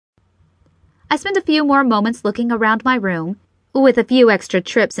I spend a few more moments looking around my room, with a few extra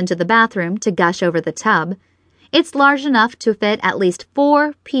trips into the bathroom to gush over the tub. It's large enough to fit at least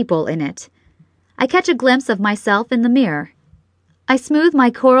 4 people in it. I catch a glimpse of myself in the mirror. I smooth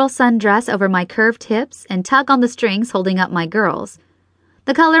my coral sundress over my curved hips and tug on the strings holding up my girls.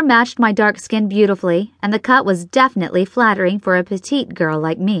 The color matched my dark skin beautifully, and the cut was definitely flattering for a petite girl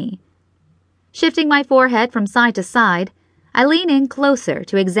like me. Shifting my forehead from side to side, I lean in closer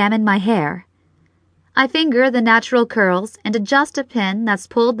to examine my hair. I finger the natural curls and adjust a pin that's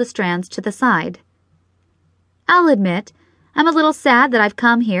pulled the strands to the side. I'll admit, I'm a little sad that I've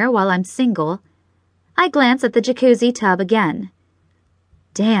come here while I'm single. I glance at the jacuzzi tub again.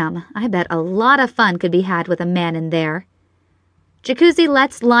 Damn, I bet a lot of fun could be had with a man in there. Jacuzzi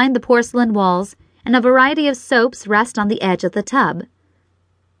lets line the porcelain walls, and a variety of soaps rest on the edge of the tub.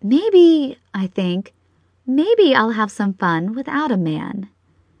 Maybe, I think, I'll have some fun without a man.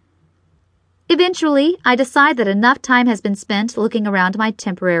 Eventually, I decide that enough time has been spent looking around my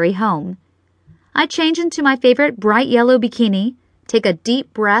temporary home. I change into my favorite bright yellow bikini, take a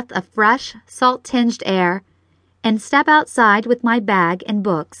deep breath of fresh, salt-tinged air, and step outside with my bag and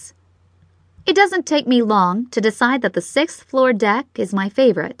books. It doesn't take me long to decide that the 6th floor deck is my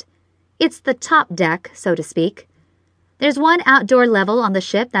favorite. It's the top deck, so to speak. There's one outdoor level on the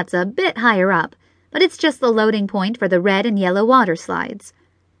ship that's a bit higher up, but it's just the loading point for the red and yellow water slides.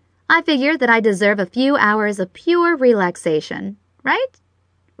 I figure that I deserve a few hours of pure relaxation, right?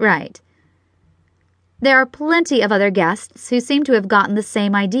 Right. There are plenty of other guests who seem to have gotten the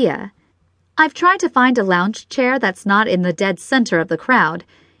same idea. I've tried to find a lounge chair that's not in the dead center of the crowd.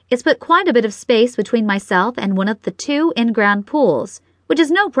 It's put quite a bit of space between myself and one of the 2 in-ground pools, which is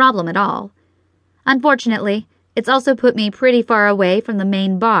no problem at all. Unfortunately, it's also put me pretty far away from the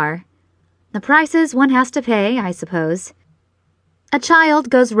main bar. The prices one has to pay, I suppose. A child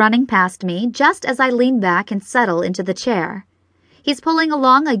goes running past me just as I lean back and settle into the chair. He's pulling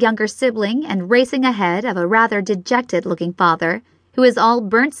along a younger sibling and racing ahead of a rather dejected-looking father who is all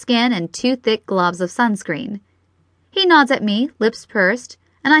burnt skin and 2 thick globs of sunscreen. He nods at me, lips pursed,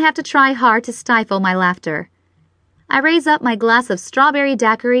 and I have to try hard to stifle my laughter. I raise up my glass of strawberry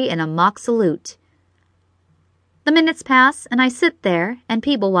daiquiri in a mock salute. The minutes pass, and I sit there and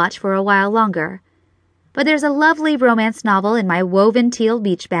people watch for a while longer. But there's a lovely romance novel in my woven teal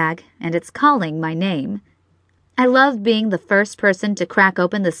beach bag, and it's calling my name. I love being the first person to crack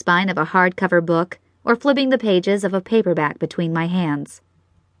open the spine of a hardcover book or flipping the pages of a paperback between my hands.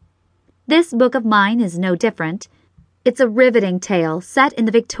 This book of mine is no different. It's a riveting tale set in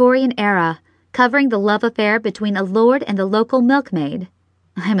the Victorian era, covering the love affair between a lord and a local milkmaid.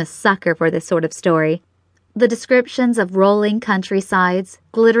 I'm a sucker for this sort of story. The descriptions of rolling countrysides,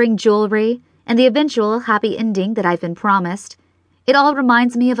 glittering jewelry, and the eventual happy ending that I've been promised, it all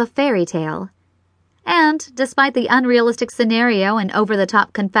reminds me of a fairy tale. And, despite the unrealistic scenario and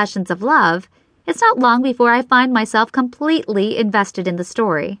over-the-top confessions of love, it's not long before I find myself completely invested in the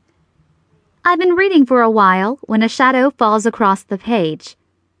story. I've been reading for a while when a shadow falls across the page.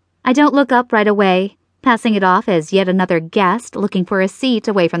 I don't look up right away, passing it off as yet another guest looking for a seat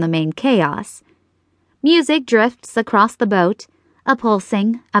away from the main chaos. Music drifts across the boat, a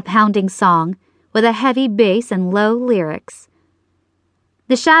pulsing, a pounding song, with a heavy bass and low lyrics.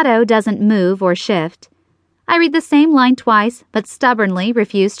 The shadow doesn't move or shift. I read the same line twice, but stubbornly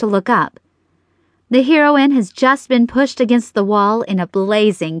refuse to look up. The heroine has just been pushed against the wall in a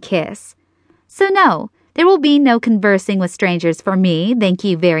blazing kiss. So no, there will be no conversing with strangers for me, thank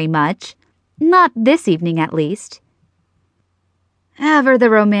you very much. Not this evening, at least. Ever the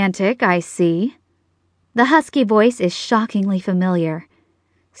romantic, I see. The husky voice is shockingly familiar.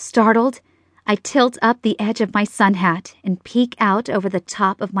 Startled, I tilt up the edge of my sun hat and peek out over the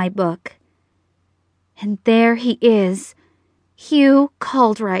top of my book. And there he is, Hugh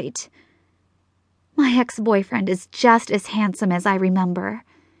Caldright. My ex-boyfriend is just as handsome as I remember.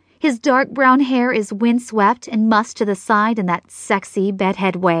 His dark brown hair is windswept and mussed to the side in that sexy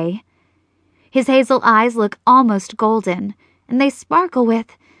bedhead way. His hazel eyes look almost golden, and they sparkle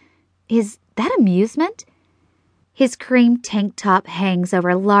with... Is that amusement? His cream tank top hangs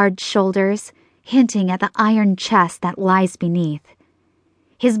over large shoulders, hinting at the iron chest that lies beneath.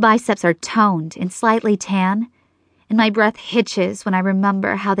 His biceps are toned and slightly tan, and my breath hitches when I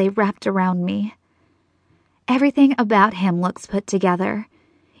remember how they wrapped around me. Everything about him looks put together,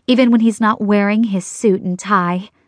 even when he's not wearing his suit and tie,